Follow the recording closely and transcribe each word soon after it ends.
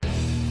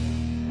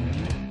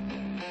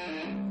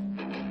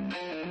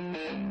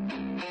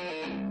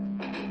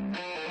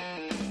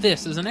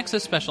This is an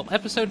Nexus Special,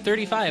 Episode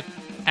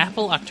 35,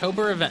 Apple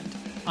October event,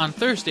 on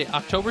Thursday,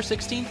 October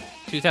 16th,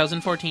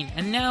 2014,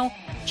 and now,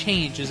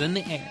 change is in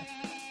the air.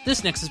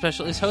 This Nexus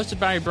Special is hosted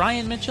by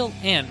Brian Mitchell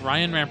and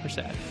Ryan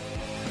Rampersad.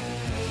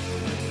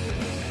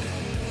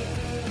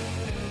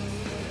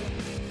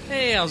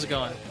 Hey, how's it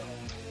going?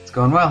 It's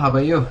going well. How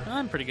about you?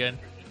 I'm pretty good.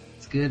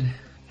 It's good.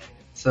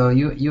 So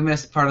you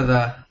missed part of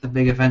the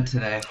big event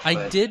today.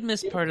 I did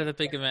miss part of the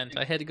big event.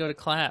 I had to go to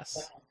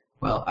class.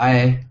 Well,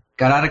 I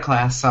got out of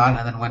class, saw it,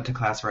 and then went to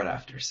class right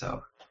after,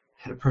 so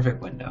had a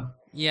perfect window.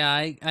 Yeah,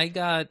 I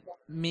got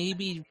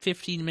maybe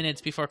 15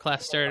 minutes before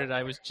class started.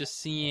 I was just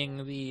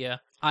seeing the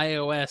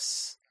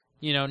iOS,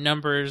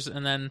 numbers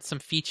and then some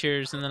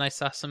features, and then I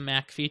saw some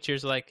Mac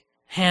features like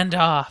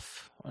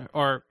handoff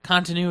or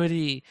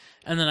continuity,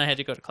 and then I had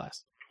to go to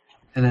class.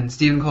 And then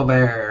Stephen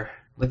Colbert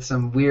with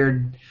some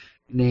weird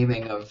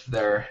naming of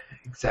their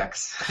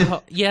execs.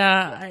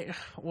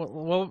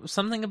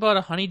 Something about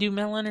a honeydew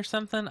melon or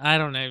something? I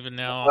don't even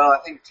know. Well, I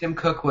think Tim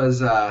Cook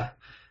was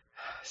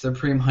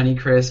Supreme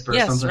Honeycrisp or something.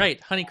 Yes, right,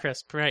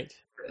 Honeycrisp, right.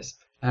 Crisp.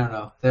 I don't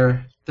know.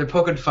 They're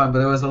poking fun, but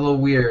it was a little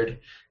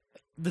weird.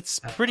 That's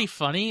pretty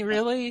funny,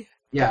 really.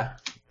 Yeah,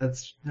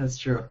 that's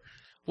true.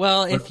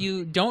 Well, if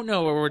you don't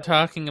know what we're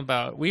talking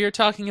about, we are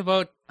talking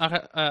about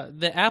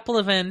the Apple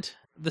event,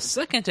 the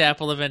second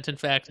Apple event, in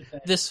fact,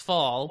 this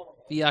fall,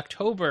 the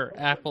October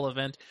Apple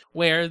event,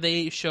 where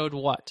they showed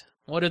what?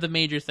 What are the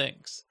major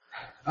things?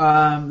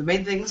 The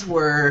main things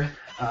were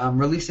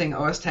releasing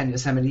OS X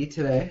Yosemite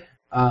today,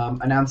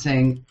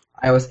 announcing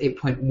iOS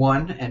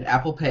 8.1 and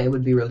Apple Pay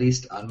would be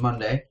released on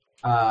Monday.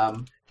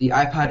 The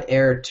iPad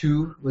Air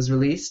 2 was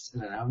released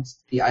and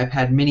announced. The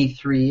iPad Mini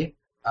 3,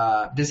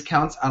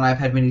 discounts on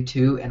iPad Mini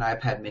 2 and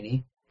iPad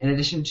Mini, in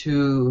addition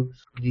to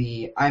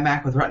the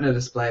iMac with Retina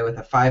display with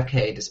a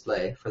 5K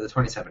display for the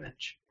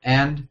 27-inch.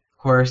 And, of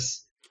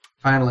course,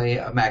 finally,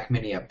 a Mac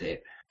Mini update.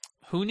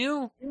 Who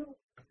knew?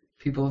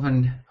 People have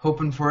been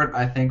hoping for it,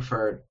 I think,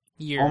 for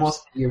years.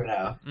 Almost a year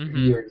now.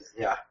 Mm-hmm. Years,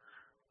 yeah.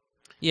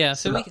 Yeah,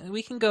 so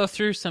we can go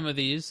through some of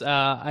these.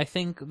 I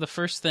think the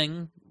first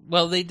thing,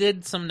 well, they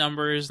did some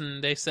numbers,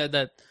 and they said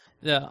that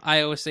the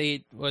iOS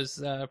 8 was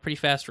a pretty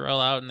fast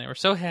rollout, and they were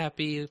so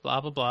happy,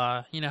 blah, blah,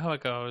 blah. You know how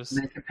it goes.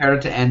 And they compared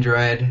it to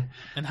Android.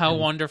 And how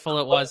wonderful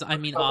it was. I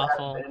mean,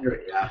 awful.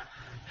 Android, yeah.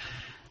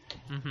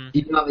 Mm-hmm.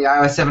 Even though the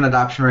iOS 7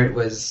 adoption rate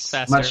was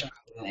faster. Much higher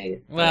than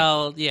 8.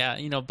 Well,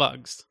 yeah,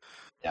 bugs.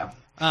 Yeah.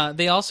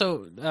 They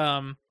also,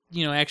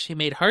 actually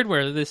made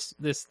hardware this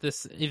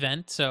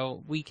event,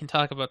 so we can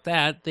talk about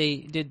that. They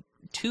did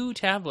 2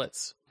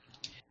 tablets.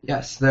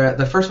 Yes,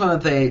 the first one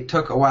that they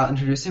took a while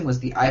introducing was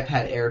the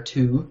iPad Air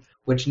 2,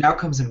 which now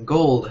comes in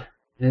gold,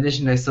 in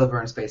addition to silver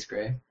and space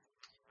gray.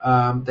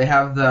 They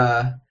have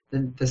the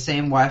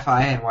same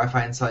Wi-Fi and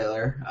Wi-Fi and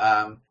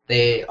cellular.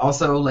 They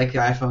also, like the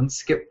iPhone,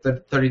 skip the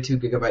 32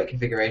 gigabyte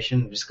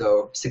configuration and just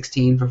go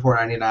 16 for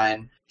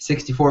 $499,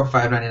 64 for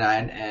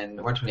 $599, and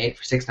 128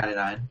 for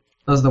 $699.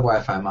 Those are the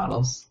Wi-Fi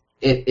models.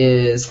 It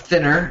is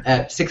thinner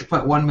at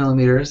 6.1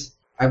 millimeters,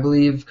 I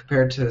believe,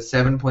 compared to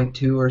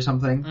 7.2 or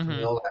something from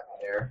the old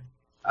iPad Air.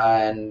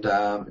 And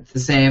it's the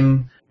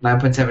same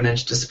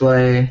 9.7-inch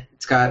display.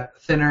 It's got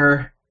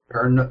thinner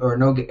or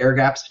no air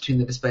gaps between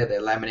the display. They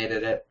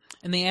laminated it.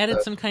 And they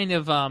added some kind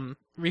of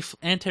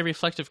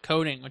anti-reflective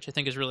coating, which I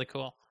think is really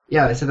cool.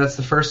 Yeah, they said that's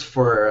the first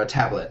for a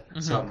tablet. Mm-hmm.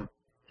 So,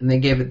 and they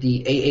gave it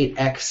the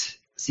A8X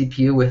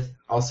CPU with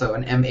also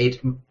an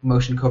M8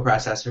 motion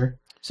coprocessor.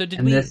 So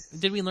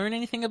did we learn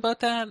anything about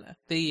that?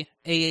 The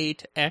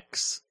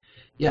A8X?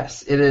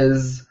 Yes, it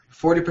is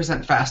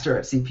 40% faster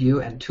at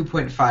CPU and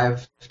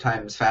 2.5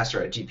 times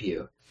faster at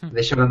GPU.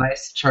 They showed a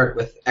nice chart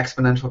with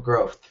exponential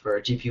growth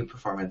for GPU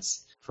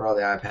performance for all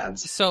the iPads.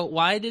 So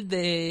why did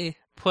they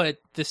put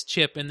this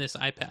chip in this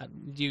iPad?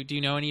 Do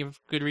you know any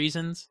good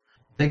reasons?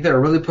 I think they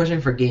were really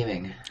pushing for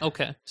gaming.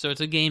 Okay, so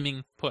it's a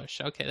gaming push.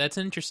 Okay, that's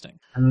interesting.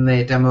 And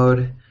they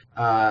demoed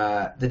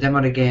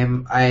a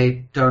game.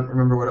 I don't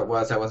remember what it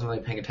was. I wasn't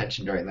really paying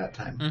attention during that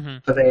time. Mm-hmm.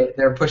 But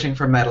they're pushing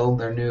for Metal,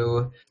 their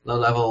new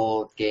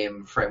low-level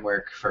game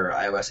framework for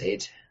iOS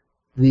 8.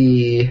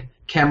 The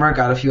camera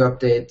got a few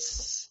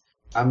updates.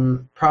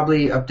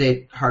 Probably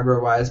update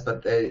hardware-wise,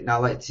 but they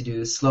now like to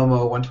do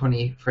slow-mo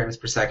 120 frames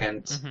per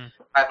second,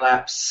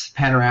 time-lapse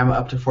panorama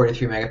up to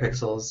 43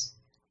 megapixels.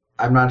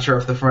 I'm not sure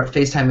if the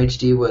FaceTime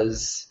HD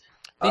was...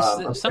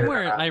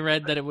 somewhere I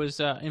read that it was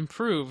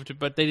improved,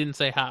 but they didn't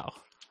say how.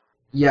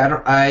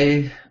 Yeah,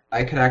 I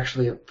could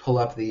actually pull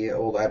up the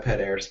old iPad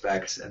Air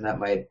specs, and that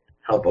might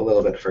help a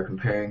little bit for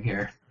comparing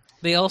here.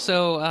 They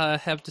also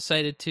have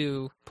decided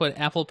to put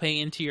Apple Pay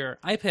into your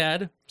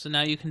iPad, so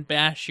now you can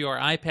bash your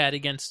iPad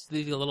against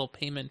the little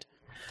payment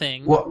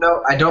thing. Well,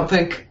 no, I don't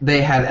think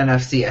they had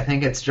NFC. I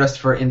think it's just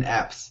for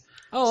in-apps.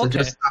 Oh, okay. So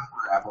just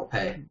software Apple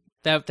Pay.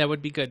 That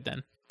would be good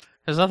then,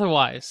 because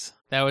otherwise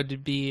that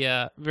would be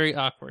very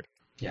awkward.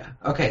 Yeah.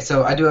 Okay,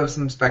 so I do have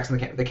some specs on the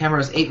camera. The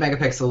camera is 8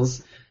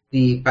 megapixels,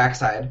 the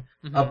backside,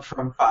 up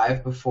from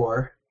 5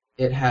 before.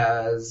 It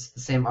has the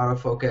same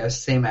autofocus,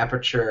 same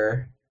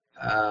aperture,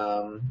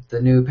 the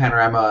new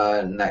panorama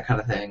and that kind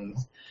of thing.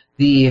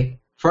 The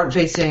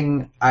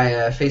Front-facing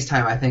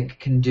FaceTime, I think,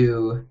 can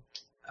do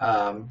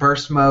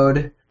burst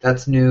mode.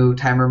 That's new.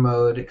 Timer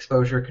mode,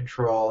 exposure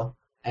control,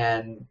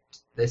 and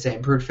they say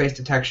improved face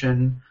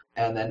detection,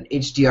 and then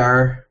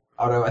HDR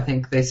auto. I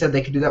think they said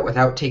they could do that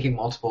without taking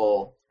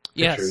multiple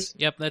pictures.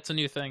 Yes, yep, that's a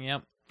new thing,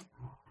 yep.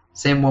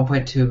 Same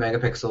 1.2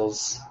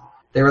 megapixels.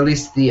 They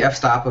released the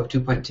f-stop of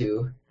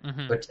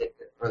 2.2, which they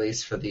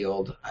released for the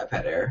old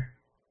iPad Air.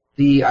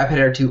 The iPad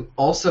Air 2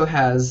 also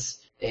has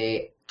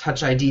a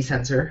Touch ID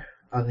sensor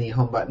on the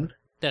home button.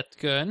 That's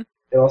good.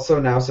 It also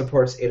now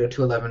supports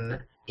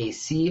 802.11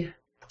 AC,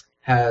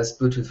 has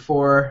Bluetooth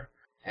 4,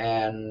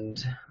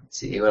 and let's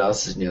see, what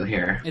else is new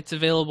here? It's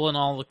available in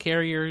all the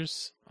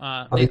carriers.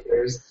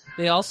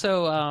 They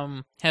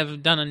also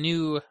have done a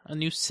new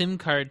SIM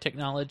card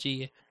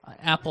technology.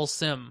 Apple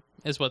SIM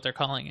is what they're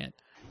calling it.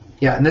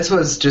 Yeah, and this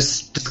was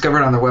just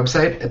discovered on their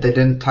website. They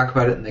didn't talk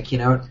about it in the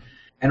keynote.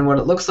 And what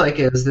it looks like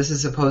is this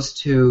is supposed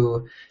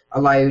to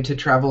allow you to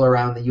travel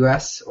around the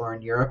U.S. or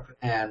in Europe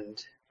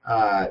and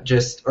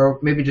or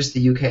maybe just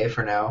the UK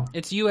for now.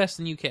 It's US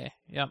and UK,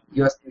 yep.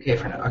 US and UK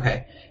for now,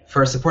 okay.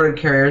 For supported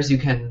carriers, you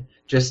can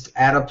just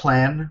add a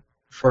plan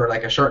for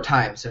like a short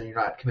time, so you're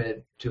not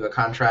committed to a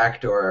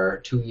contract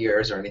or 2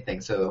 years or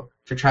anything. So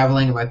if you're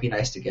traveling, it might be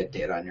nice to get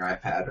data on your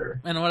iPad.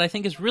 And what I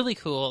think is really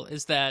cool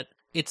is that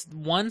it's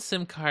one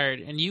SIM card,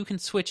 and you can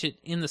switch it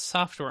in the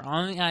software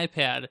on the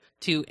iPad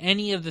to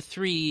any of the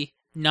 3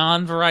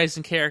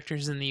 non-Verizon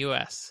characters in the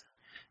US.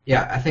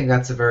 Yeah, I think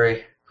that's a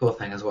very cool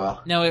thing as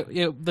well. Now,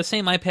 the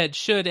same iPad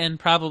should and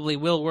probably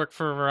will work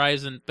for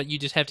Verizon, but you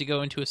just have to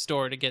go into a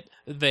store to get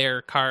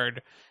their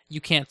card.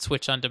 You can't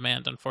switch on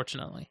demand,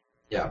 unfortunately.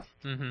 Yeah.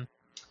 Mm-hmm.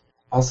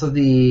 Also,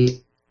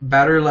 the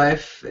battery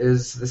life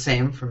is the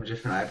same from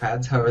different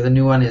iPads. However, the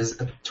new one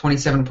is a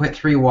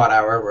 27.3 watt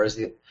hour, whereas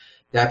the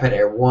iPad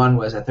Air 1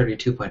 was a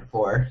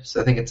 32.4.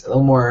 So I think it's a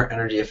little more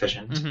energy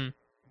efficient. Mm-hmm.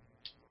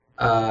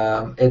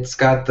 It's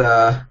got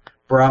the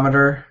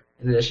barometer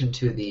in addition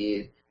to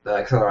the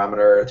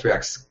accelerometer,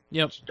 3x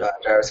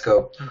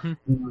gyroscope,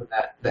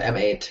 the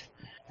M8,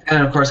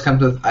 and of course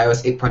comes with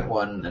iOS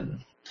 8.1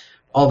 and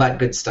all that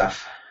good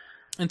stuff.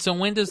 And so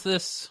when does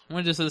this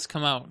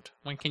come out?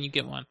 When can you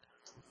get one?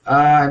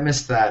 I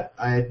missed that.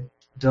 I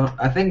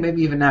think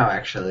maybe even now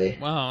actually.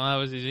 Wow, that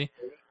was easy.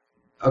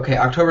 Okay,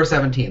 October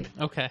 17th.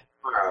 Okay.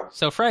 Tomorrow.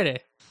 So Friday.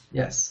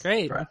 Yes.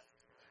 Great. Friday.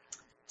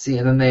 See,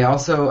 and then they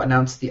also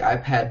announced the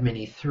iPad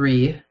Mini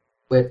 3,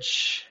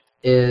 which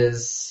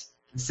is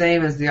the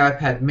same as the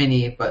iPad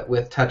Mini, but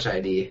with Touch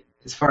ID,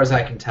 as far as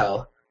I can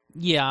tell.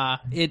 Yeah.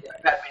 The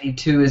iPad Mini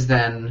 2 is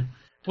then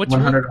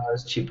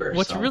 $100 cheaper.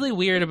 What's really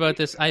weird about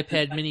this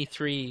iPad Mini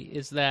 3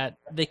 is that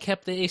they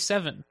kept the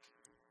A7.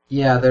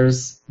 Yeah,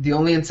 the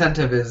only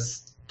incentive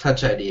is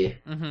Touch ID,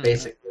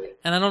 basically.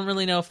 And I don't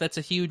really know if that's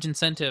a huge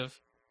incentive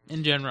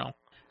in general.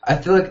 I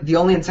feel like the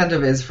only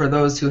incentive is for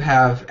those who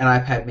have an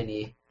iPad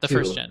Mini 2. The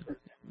first gen,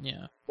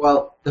 yeah.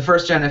 Well, the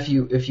first gen if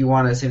you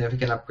want a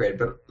significant upgrade,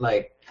 but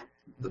like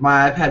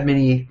my iPad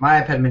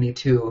Mini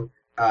 2,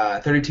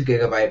 32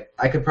 gigabyte,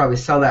 I could probably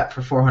sell that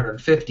for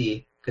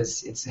 $450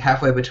 because it's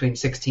halfway between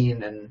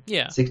 16 and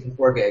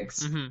 64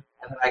 gigs. Mm-hmm. And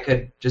then I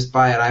could just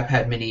buy an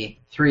iPad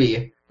Mini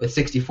 3 with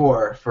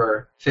 64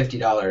 for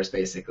 $50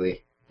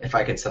 basically if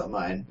I could sell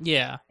mine.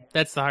 Yeah,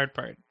 that's the hard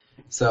part.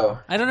 So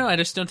I don't know. I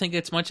just don't think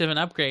it's much of an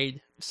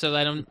upgrade. So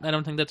I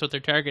don't think that's what they're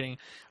targeting.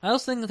 I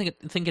also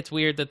think it's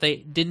weird that they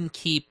didn't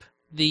keep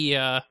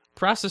the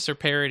processor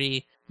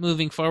parity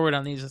moving forward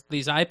on these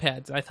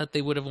iPads. I thought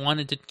they would have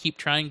wanted to keep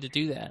trying to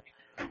do that.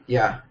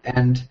 Yeah,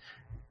 and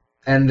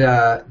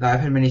the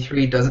iPad Mini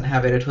 3 doesn't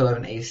have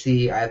 802.11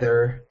 AC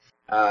either.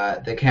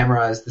 The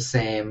camera is the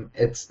same.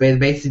 They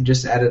basically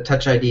just added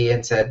Touch ID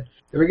and said,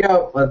 "Here we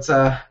go. Let's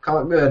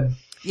call it good."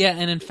 Yeah,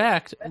 and in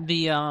fact,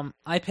 the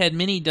iPad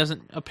Mini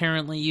doesn't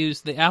apparently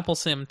use the Apple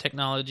SIM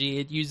technology.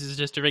 It uses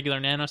just a regular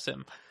Nano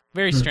SIM.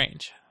 Very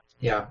strange.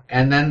 Yeah,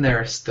 and then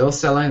they're still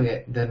selling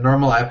the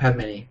normal iPad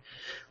Mini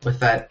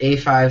with that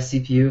A5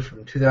 CPU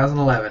from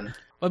 2011.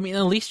 I mean,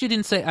 at least you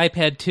didn't say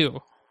iPad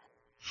 2,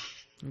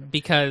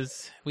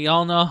 because we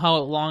all know how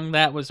long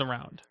that was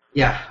around.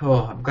 Yeah,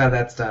 I'm glad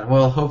that's done.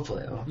 Well,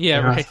 hopefully.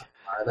 Yeah, right.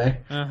 Are they?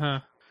 Uh-huh.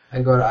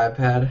 I go to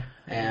iPad,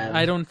 and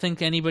I don't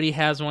think anybody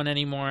has one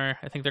anymore.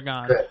 I think they're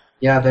gone. Good.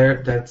 Yeah,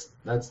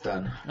 that's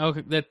done.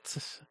 Okay,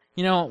 that's...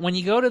 You know, when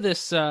you go to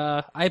this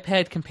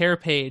iPad compare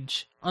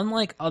page,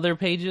 unlike other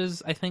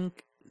pages, I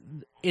think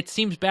it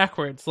seems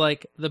backwards.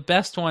 Like, the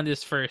best one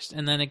is first,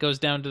 and then it goes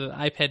down to the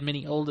iPad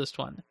Mini oldest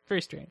one.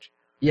 Very strange.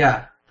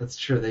 Yeah, that's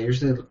true. They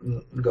usually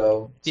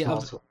go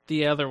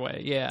the other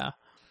way, yeah.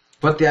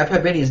 But the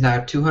iPad Mini is now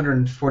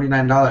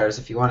 $249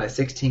 if you want a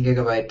 16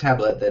 gigabyte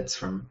tablet that's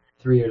from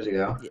 3 years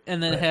ago.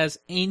 And then it has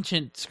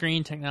ancient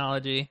screen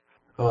technology.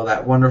 Oh,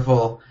 that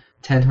wonderful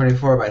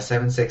 1024 by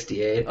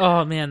 768.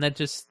 Oh man,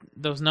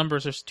 those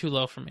numbers are too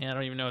low for me. I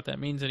don't even know what that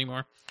means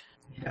anymore.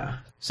 Yeah.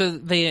 So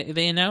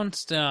they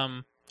announced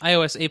iOS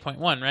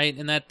 8.1, right?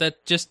 And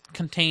that just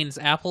contains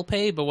Apple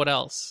Pay, but what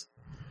else?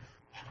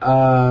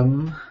 I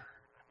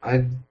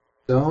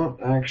don't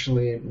don't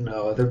actually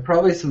know. There are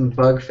probably some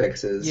bug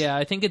fixes. Yeah,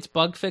 I think it's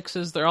bug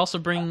fixes. They're also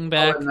bringing Oh,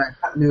 back. and that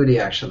continuity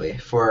actually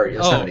for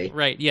Yosemite. Oh,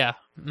 right, yeah,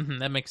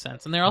 that makes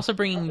sense. And they're also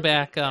bringing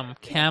back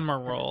camera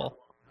roll.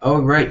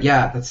 Oh, right,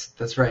 yeah,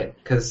 that's right.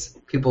 Because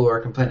people were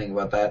complaining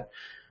about that.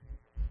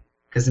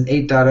 Because in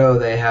 8.0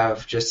 they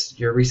have just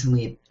your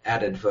recently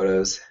added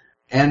photos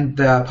and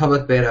the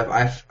public beta of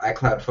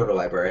iCloud Photo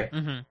Library.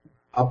 Mm-hmm.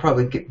 I'll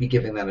probably be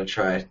giving that a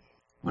try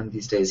one of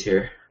these days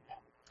here.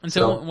 And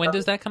so when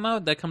does that come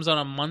out? That comes out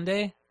on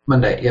Monday?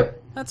 Monday,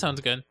 yep. That sounds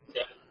good.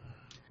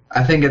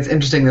 I think it's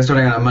interesting they're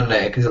starting on a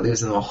Monday because it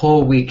leaves them a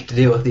whole week to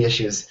deal with the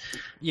issues.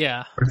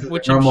 Yeah, versus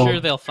which the I'm normal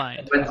sure they'll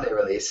find. Wednesday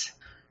release.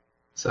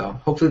 So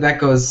hopefully that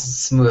goes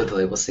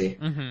smoothly. We'll see.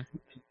 Mm-hmm.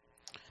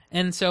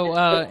 And so,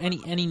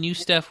 any new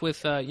stuff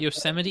with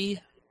Yosemite?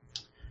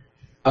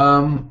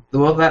 Well,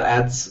 that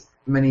adds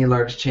many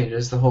large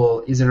changes. The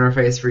whole user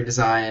interface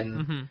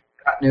redesign,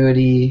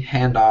 continuity,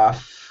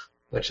 handoff,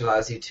 which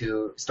allows you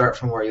to start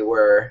from where you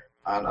were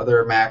on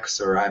other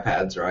Macs or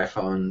iPads or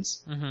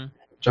iPhones.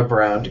 Jump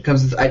around. It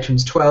comes with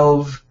iTunes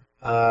 12.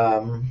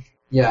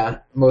 Yeah,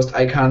 most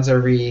icons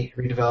are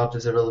redeveloped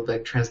as a really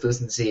big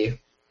translucency.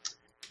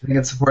 I think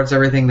it supports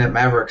everything that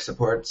Maverick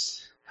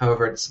supports.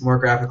 However, it's more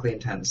graphically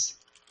intense.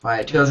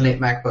 My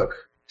 2008 MacBook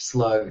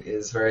Slug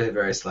is very,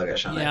 very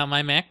sluggish on it. Yeah,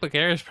 my MacBook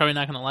Air is probably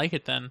not going to like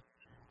it then.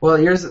 Well,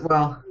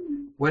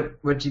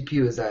 what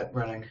GPU is that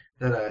running? Is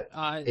that a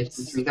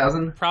HP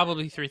 3000?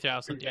 Probably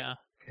 3000, yeah.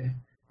 Okay.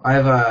 I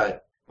have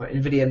a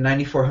NVIDIA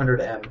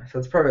 9400M, so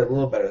it's probably a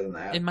little better than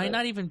that. It might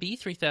not even be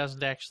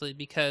 3000 actually,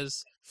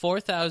 because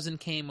 4000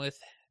 came with...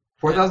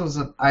 4000 was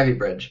an Ivy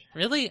Bridge.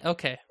 Really?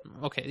 Okay,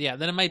 yeah,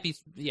 then it might be...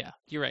 Yeah,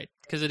 you're right,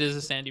 because it is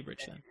a Sandy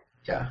Bridge then.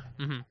 Yeah.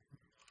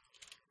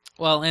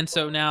 Well, and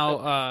so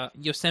now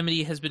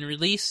Yosemite has been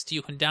released.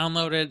 You can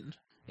download it,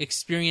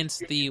 experience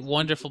the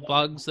wonderful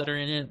bugs that are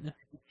in it.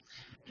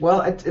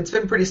 Well, it's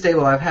been pretty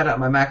stable. I've had it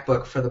on my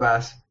MacBook for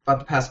about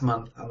the past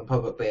month on the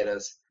public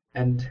betas,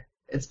 and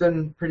it's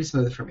been pretty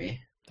smooth for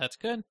me. That's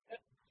good.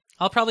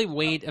 I'll probably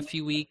wait a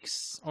few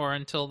weeks or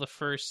until the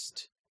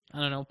first,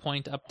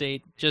 point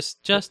update,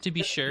 just to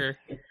be sure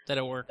that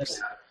it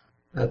works.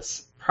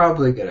 That's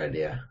probably a good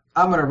idea.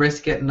 I'm going to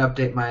risk it and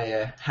update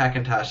my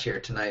Hackintosh here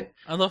tonight.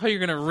 I love how you're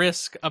going to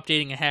risk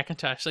updating a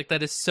Hackintosh. Like,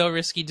 that is so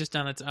risky just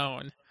on its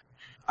own.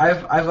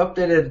 I've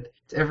updated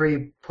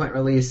every point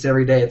release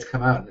every day it's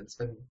come out, and it's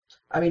been...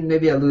 I mean,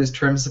 maybe I lose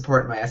trim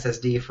support in my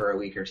SSD for a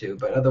week or two,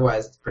 but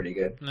otherwise it's pretty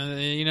good.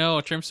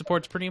 Trim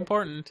support's pretty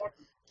important.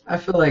 I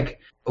feel like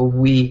a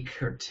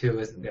week or two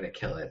isn't going to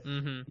kill it.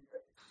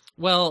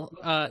 Well,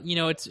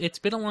 it's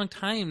been a long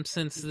time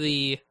since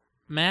the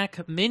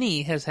Mac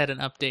Mini has had an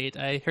update.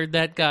 I heard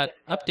that got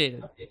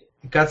updated.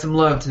 Got some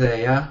love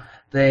today, yeah?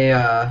 They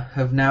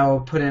have now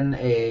put in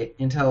a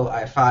Intel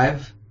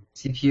i5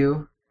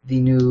 CPU, the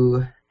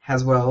new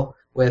Haswell,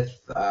 with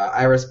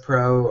Iris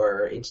Pro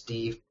or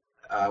HD,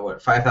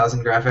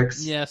 5,000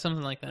 graphics. Yeah,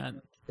 something like that.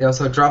 They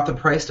also dropped the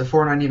price to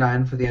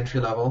 $499 for the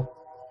entry level,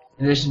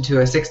 in addition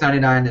to a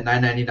 $699 and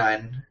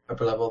 $999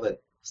 upper level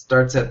that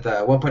starts at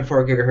the 1.4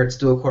 gigahertz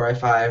dual-core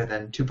i5, and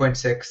then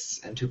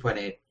 2.6 and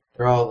 2.8.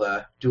 They're all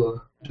the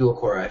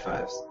dual-core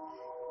i5s.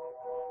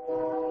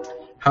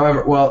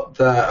 However,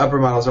 the upper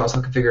models are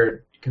also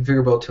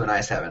configurable to an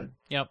i7.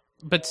 Yep,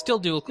 but still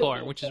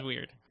dual-core, which is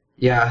weird.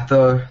 Yeah,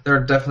 though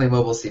they're definitely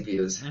mobile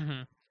CPUs.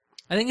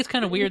 I think it's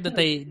kind of weird that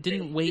they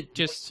didn't wait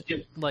just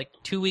like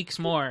 2 weeks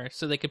more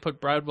so they could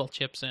put Broadwell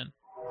chips in.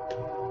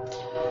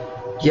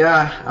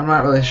 Yeah, I'm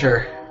not really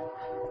sure.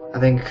 I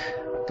think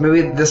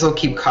maybe this will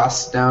keep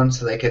costs down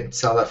so they could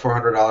sell that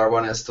 $400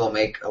 one and still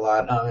make a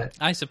lot on it.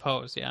 I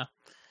suppose, yeah.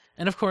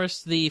 And of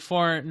course, the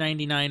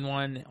 $499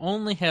 one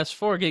only has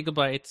 4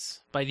 gigabytes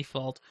by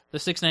default. The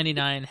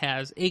 $699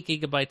 has 8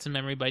 gigabytes of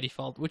memory by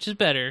default, which is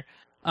better.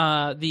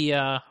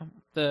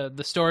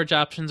 The storage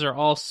options are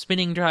all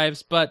spinning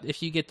drives, but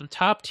if you get the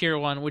top tier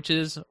one, which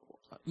is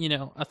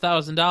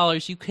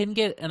 $1,000, you can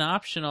get an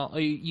optional.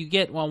 You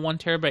get 1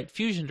 terabyte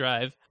Fusion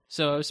drive.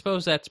 So I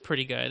suppose that's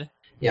pretty good.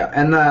 Yeah,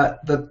 and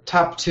the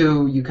top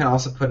two you can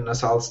also put in a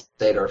solid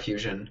state or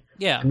Fusion.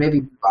 Yeah, and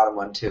maybe the bottom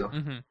one too.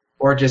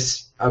 Or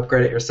just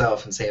upgrade it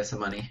yourself and save some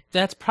money.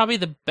 That's probably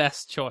the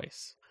best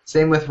choice.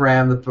 Same with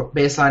RAM. The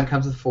baseline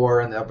comes with 4,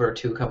 and the upper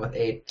two come with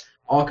 8.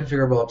 All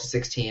configurable up to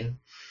 16.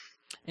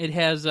 It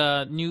has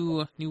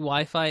new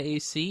Wi-Fi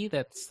AC.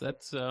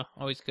 That's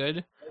always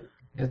good.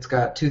 It's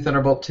got 2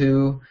 Thunderbolt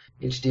 2,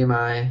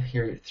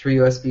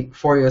 HDMI,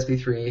 4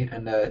 USB 3,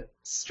 and a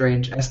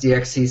strange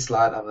SDXC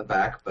slot on the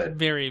back. But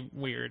very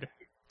weird.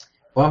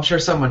 Well, I'm sure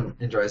someone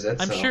enjoys it.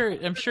 I'm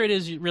sure it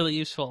is really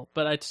useful,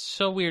 but it's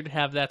so weird to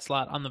have that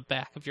slot on the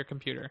back of your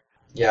computer.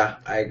 Yeah,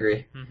 I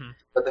agree.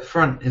 But the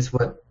front is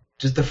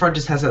the front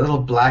just has that little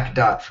black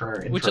dot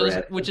for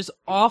infrared, which is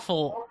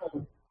awful.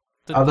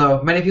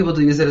 Although many people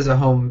do use it as a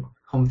home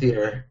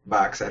theater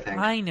box, I think.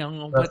 I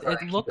know, but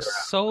it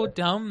looks so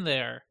dumb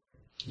there.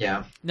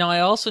 Yeah. Now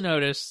I also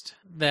noticed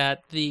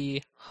that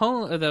the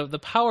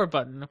power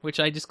button, which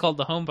I just called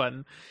the home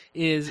button,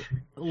 is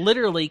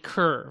literally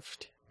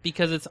curved.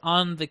 because it's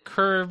on the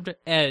curved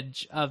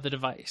edge of the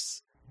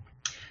device.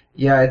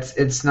 Yeah,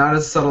 it's not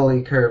as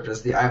subtly curved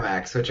as the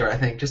iMacs, which are, I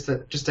think, just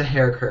a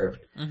hair curved.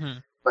 Mm-hmm.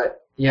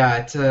 But yeah,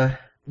 it's a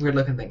weird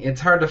looking thing.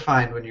 It's hard to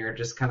find when you're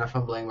just kind of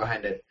fumbling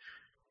behind it.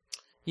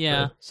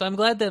 Yeah, so I'm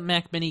glad that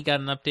Mac Mini got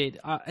an update.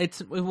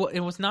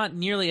 It was not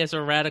nearly as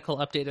a radical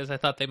update as I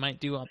thought they might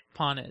do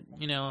upon it.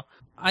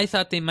 I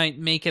thought they might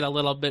make it a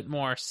little bit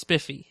more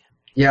spiffy.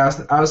 Yeah,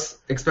 I was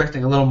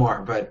expecting a little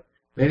more, but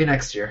maybe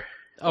next year.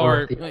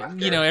 Or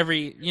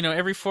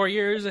every 4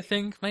 years, I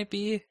think might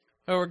be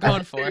what we're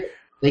going for.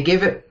 They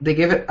gave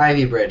it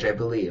Ivy Bridge, I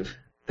believe.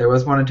 There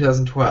was one in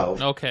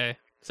 2012. Okay,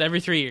 so every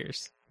 3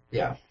 years.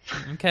 Yeah.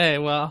 Okay,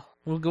 well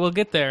we'll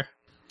get there.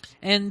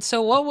 And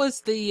so, what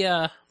was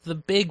the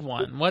big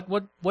one?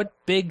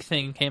 What big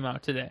thing came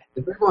out today?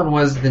 The big one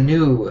was the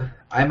new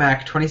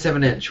iMac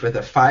 27-inch with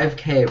a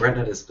 5K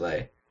Retina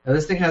display. Now,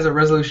 this thing has a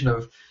resolution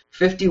of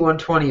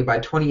 5120 by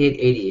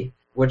 2880,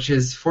 which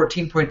is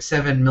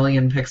 14.7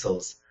 million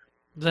pixels.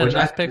 Is that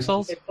enough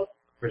pixels?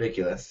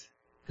 Ridiculous.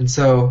 And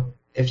so,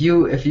 if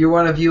you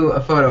want to view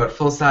a photo at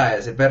full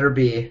size, it better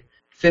be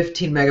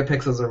 15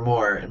 megapixels or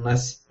more,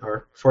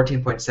 or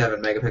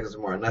 14.7 megapixels or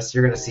more, unless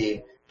you're going to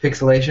see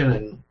pixelation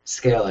and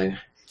scaling,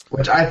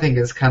 which I think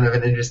is kind of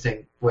an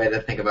interesting way to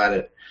think about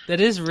it.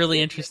 That is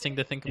really interesting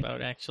to think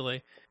about,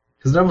 actually.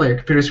 Because normally your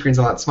computer screen's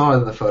a lot smaller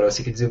than the photo, so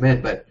you can zoom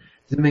in, but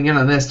zooming in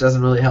on this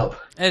doesn't really help.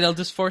 It'll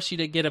just force you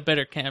to get a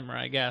better camera,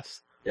 I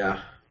guess.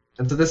 Yeah.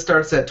 And so this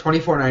starts at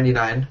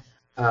 $24.99.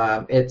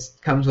 It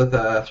comes with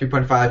a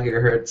 3.5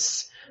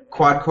 gigahertz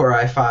quad-core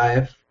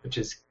i5,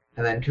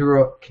 and then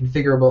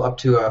configurable up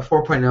to a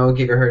 4.0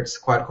 gigahertz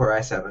quad-core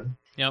i7.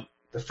 Yep.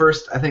 The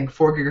first, I think,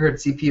 4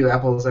 gigahertz CPU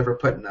Apple has ever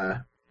put in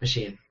a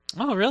machine.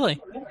 Oh,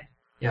 really?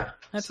 Yeah.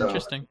 That's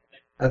interesting.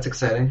 That's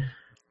exciting.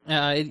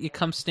 It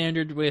comes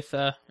standard with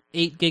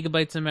 8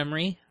 gigabytes of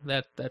memory.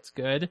 That's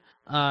good.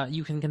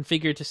 You can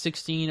configure to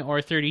 16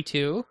 or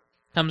 32.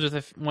 Comes with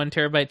a 1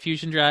 terabyte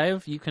Fusion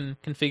drive. You can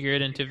configure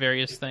it into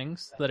various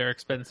things that are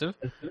expensive.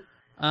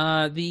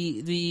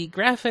 The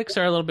graphics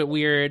are a little bit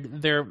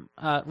weird. They're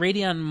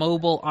Radeon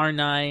Mobile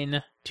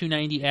R9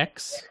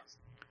 290X,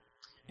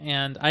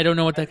 and I don't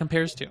know what that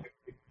compares to.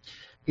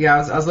 Yeah,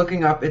 I was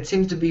looking up. It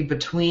seems to be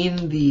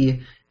between the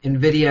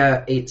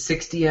NVIDIA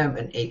 860M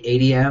and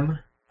 880M.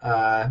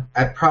 I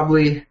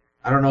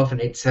don't know if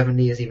an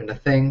 870 is even a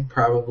thing.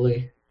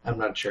 Probably, I'm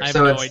not sure. I have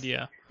no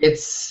idea.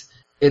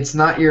 It's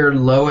not your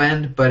low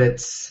end, but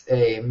it's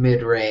a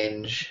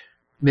mid-range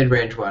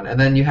one. And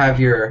then you have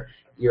your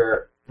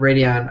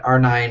Radeon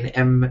R9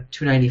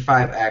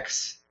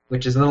 M295X,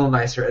 which is a little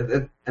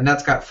nicer, and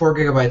that's got 4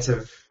 gigabytes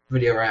of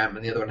video RAM,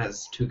 and the other one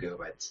has 2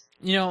 gigabytes.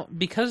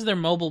 Because they're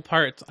mobile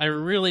parts, I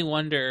really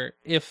wonder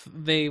if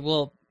they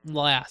will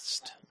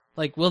last.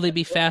 Like, will they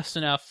be fast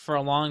enough for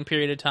a long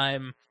period of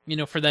time,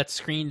 for that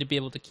screen to be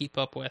able to keep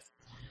up with?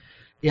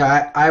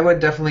 Yeah, I would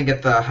definitely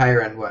get the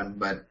higher end one,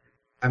 but,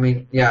 I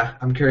mean, yeah,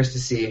 I'm curious to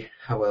see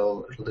how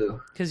well it'll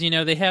do. Because,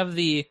 they have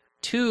the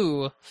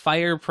 2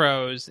 Fire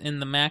Pros in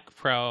the Mac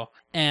Pro,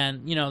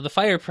 and the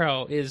Fire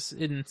Pro is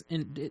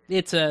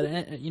it's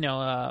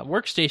a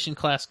workstation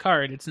class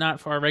card. It's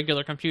not for a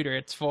regular computer.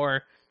 It's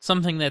for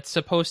something that's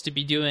supposed to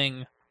be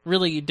doing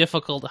really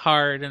difficult,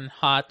 hard, and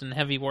hot and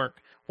heavy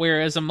work.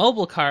 Whereas a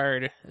mobile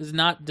card is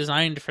not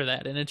designed for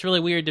that, and it's really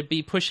weird to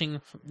be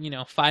pushing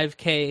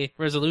 5K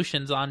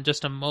resolutions on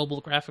just a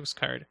mobile graphics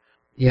card.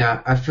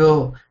 Yeah, I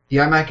feel the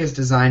iMac is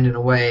designed in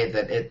a way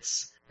that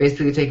it's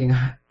basically taking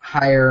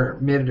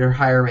mid or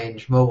higher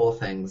range mobile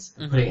things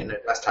and putting it in a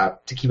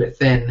desktop to keep it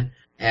thin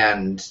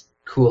and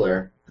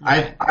cooler.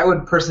 Right. I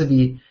would personally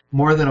be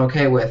more than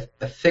okay with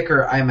a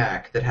thicker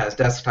iMac that has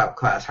desktop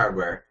class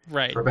hardware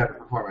for better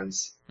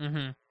performance.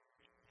 Mm-hmm.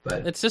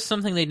 But it's just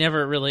something they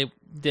never really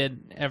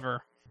did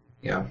ever.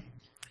 Yeah.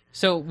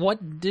 So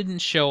what didn't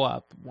show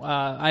up?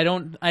 I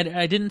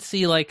didn't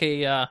see like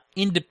a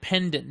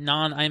independent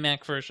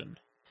non-iMac version.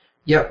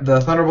 Yep, the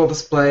Thunderbolt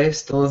display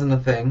still isn't a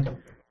thing.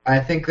 I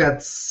think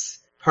that's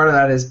part of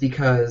that is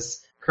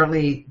because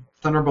currently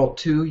Thunderbolt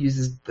 2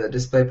 uses the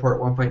DisplayPort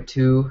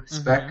 1.2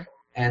 spec,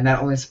 and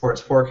that only supports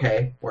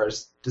 4K,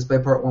 whereas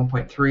DisplayPort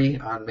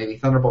 1.3 on maybe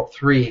Thunderbolt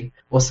 3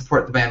 will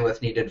support the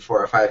bandwidth needed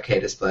for a 5K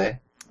display.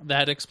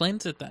 That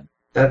explains it then.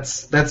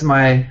 That's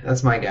my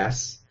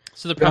guess.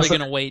 So they're probably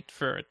going to wait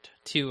for it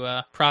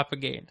to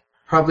propagate.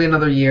 Probably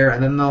another year,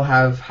 and then they'll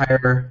have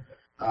higher.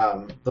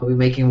 They'll be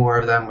making more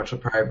of them, which will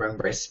probably bring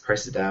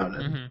prices down.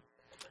 And,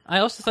 I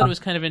also thought it was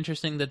kind of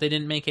interesting that they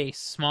didn't make a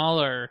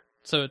smaller.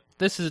 So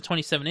this is a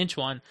 27-inch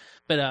one,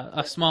 but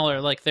a smaller,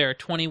 like their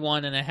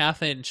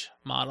 21.5-inch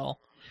model.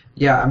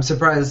 Yeah, I'm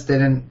surprised they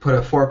didn't put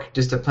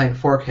just a plain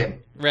 4K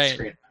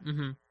screen.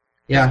 Mm-hmm.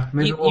 Yeah,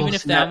 even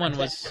if that one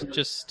was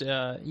just,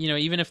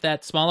 even if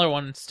that smaller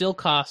one still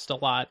cost a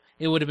lot,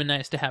 it would have been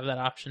nice to have that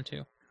option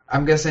too.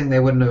 I'm guessing they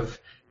wouldn't have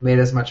made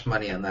as much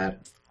money on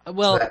that.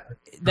 Well, so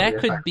that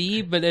could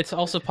be, but it's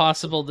also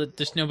possible that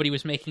just nobody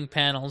was making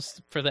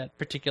panels for that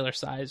particular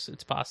size.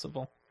 It's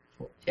possible.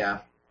 Yeah,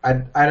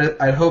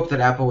 I'd hope that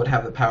Apple would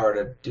have the power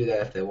to do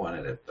that if they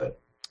wanted it,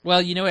 but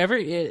Well,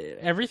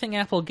 everything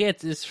Apple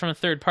gets is from a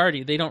third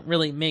party. They don't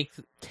really make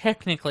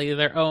technically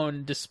their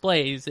own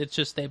displays. It's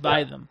just they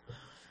buy them.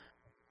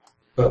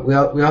 But we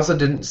also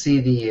didn't see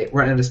the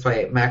Retina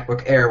display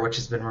MacBook Air, which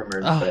has been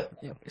rumored. But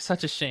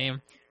such a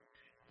shame.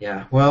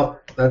 Yeah, well,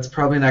 that's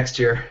probably next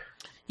year.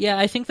 Yeah,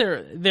 I think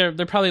they're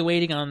probably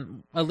waiting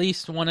on at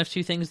least one of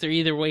two things. They're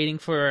either waiting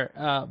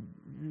for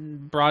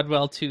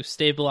Broadwell to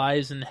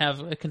stabilize and have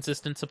a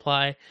consistent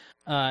supply,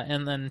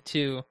 and then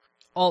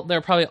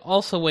they're probably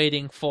also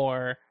waiting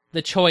for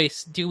the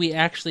choice: do we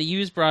actually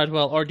use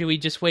Broadwell, or do we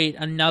just wait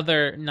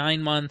another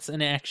 9 months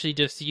and actually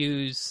just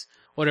use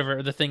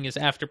whatever the thing is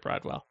after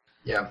Broadwell?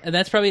 Yeah, and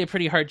that's probably a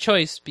pretty hard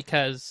choice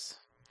because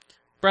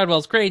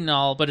Broadwell's great and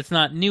all, but it's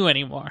not new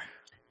anymore.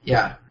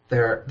 Yeah,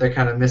 they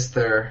kind of missed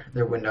their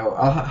window.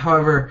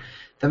 However,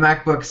 the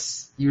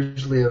MacBooks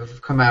usually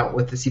have come out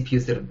with the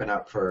CPUs that have been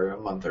out for a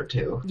month or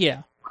two.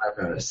 Yeah, I've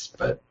noticed.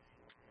 But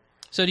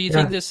so, do you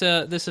think this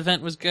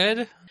event was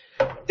good?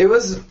 It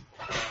was.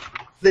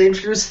 They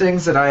introduced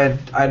things that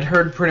I'd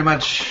heard pretty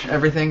much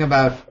everything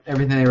about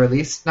everything they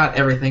released. Not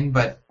everything,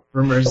 but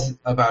rumors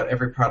about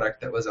every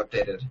product that was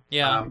updated.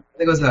 Yeah, I think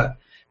it was a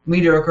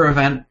mediocre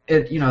event.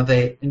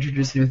 They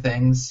introduced new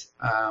things.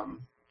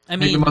 I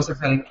think the most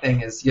exciting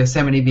thing is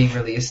Yosemite being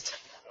released,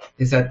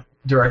 because that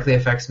directly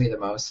affects me the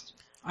most.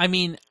 I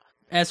mean,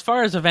 as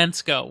far as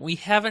events go, we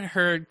haven't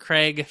heard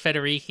Craig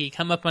Federighi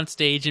come up on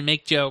stage and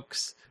make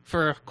jokes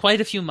for quite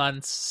a few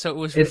months, so it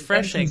was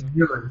refreshing.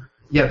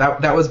 Yeah,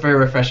 that was very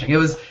refreshing. It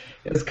was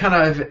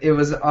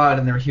odd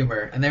in their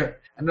humor, and I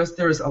noticed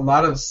there was a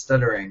lot of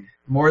stuttering,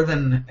 more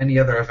than any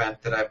other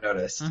event that I've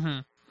noticed. Mm-hmm.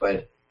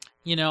 But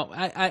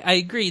I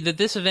agree that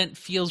this event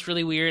feels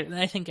really weird, and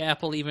I think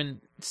Apple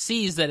even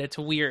sees that it's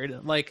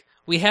weird. Like,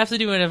 we have to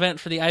do an event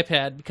for the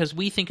iPad because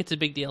we think it's a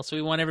big deal, so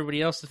we want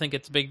everybody else to think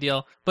it's a big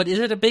deal. But is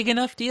it a big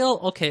enough deal?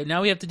 Okay,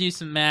 now we have to do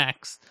some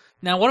Macs.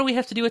 Now, what do we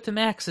have to do with the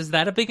Macs? Is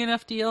that a big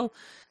enough deal?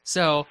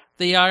 So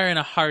they are in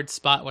a hard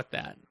spot with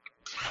that.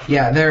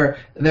 Yeah,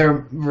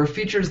 there were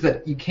features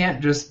that you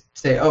can't just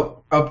say,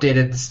 oh,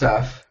 updated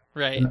stuff.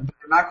 Right. But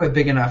they're not quite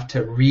big enough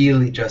to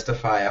really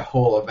justify a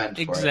whole event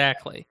for it.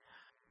 Exactly.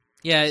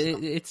 Yeah,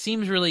 it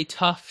seems really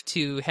tough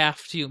to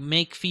have to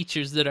make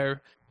features that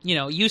are,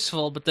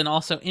 useful, but then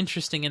also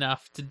interesting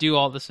enough to do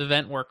all this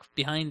event work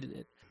behind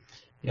it.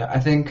 Yeah,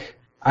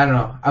 I don't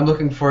know. I'm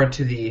looking forward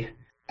to the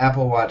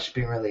Apple Watch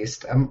being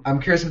released.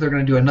 I'm curious if they're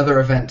going to do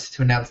another event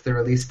to announce the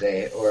release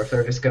date, or if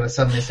they're just going to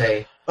suddenly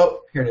say,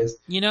 oh, here it is.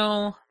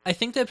 I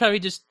think they'd probably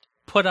just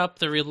put up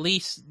the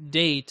release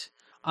date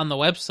on the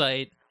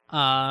website,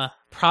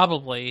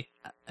 probably,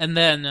 and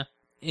then,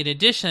 in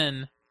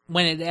addition,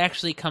 when it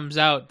actually comes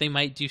out, they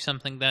might do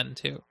something then,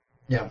 too.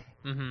 Yeah.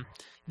 Mm-hmm.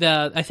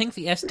 I think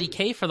the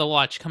SDK for the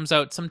watch comes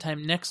out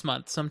sometime next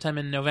month, sometime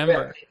in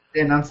November. Yeah,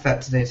 they announced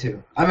that today,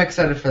 too. I'm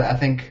excited for that. I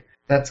think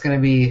that's going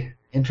to be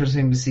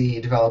interesting to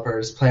see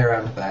developers play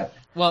around with that.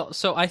 Well,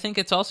 so I think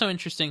it's also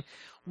interesting.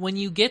 When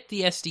you get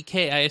the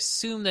SDK, I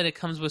assume that it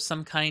comes with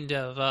some kind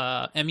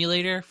of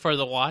emulator for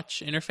the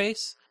watch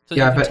interface. So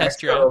yeah, you can but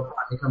test your will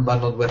come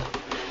bundled with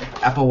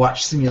Apple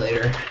Watch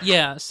Simulator.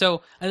 Yeah,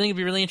 so I think it'd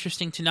be really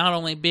interesting to not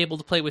only be able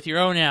to play with your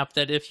own app,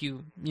 that if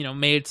you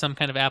made some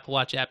kind of Apple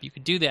Watch app, you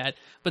could do that,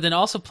 but then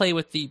also play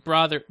with the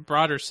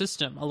broader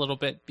system a little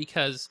bit,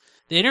 because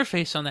the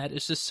interface on that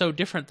is just so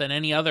different than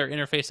any other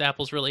interface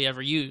Apple's really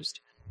ever used.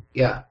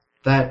 Yeah,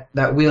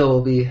 that wheel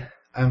will be.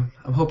 I'm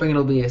hoping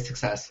it'll be a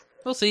success.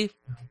 We'll see.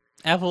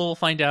 Apple will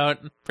find out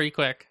pretty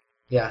quick.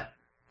 Yeah,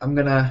 I don't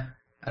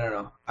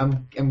know.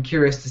 I'm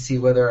curious to see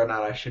whether or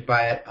not I should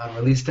buy it on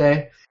release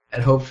day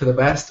and hope for the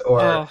best,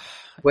 or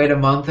wait a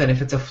month, and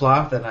if it's a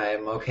flop, then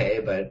I'm okay.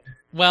 But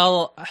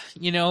well,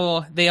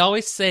 they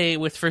always say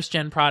with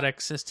first-gen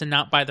products is to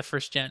not buy the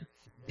first gen.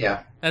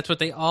 Yeah, that's what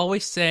they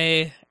always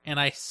say, and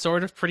I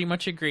sort of pretty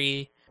much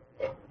agree.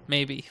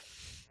 Maybe.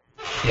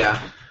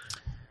 Yeah.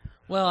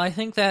 Well, I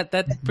think that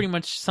pretty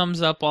much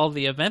sums up all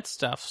the event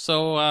stuff.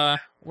 So,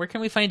 where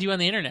can we find you on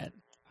the internet?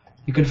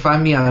 You can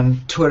find me on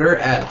Twitter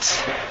at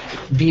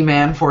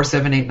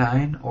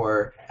bman4789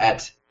 or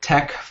at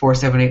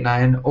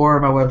tech4789, or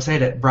my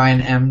website at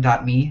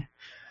brianm.me.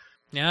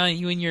 Yeah,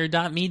 you and your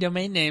 .me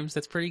domain names,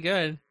 that's pretty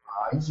good.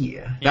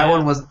 Yeah. That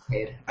one wasn't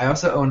paid. I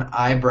also own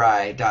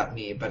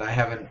ibry.me, but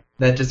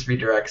that just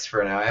redirects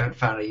for now. I haven't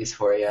found a use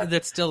for it yet.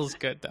 That still is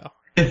good, though.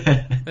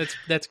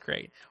 That's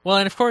great. Well,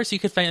 and of course you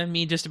could find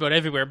me just about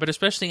everywhere, but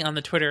especially on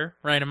the Twitter,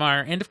 Ryan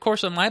Amar, and of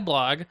course on my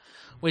blog,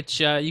 which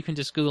you can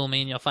just Google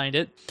me and you'll find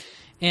it.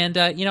 And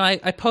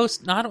I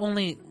post not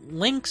only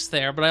links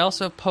there, but I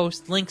also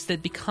post links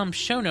that become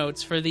show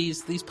notes for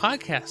these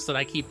podcasts that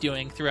I keep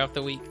doing throughout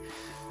the week,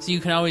 so you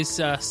can always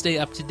stay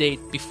up to date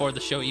before the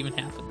show even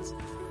happens.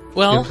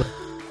 Well,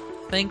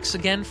 thanks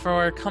again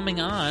for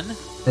coming on.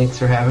 Thanks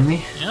for having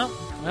me. Yeah.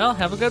 Well,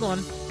 have a good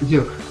one.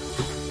 You too.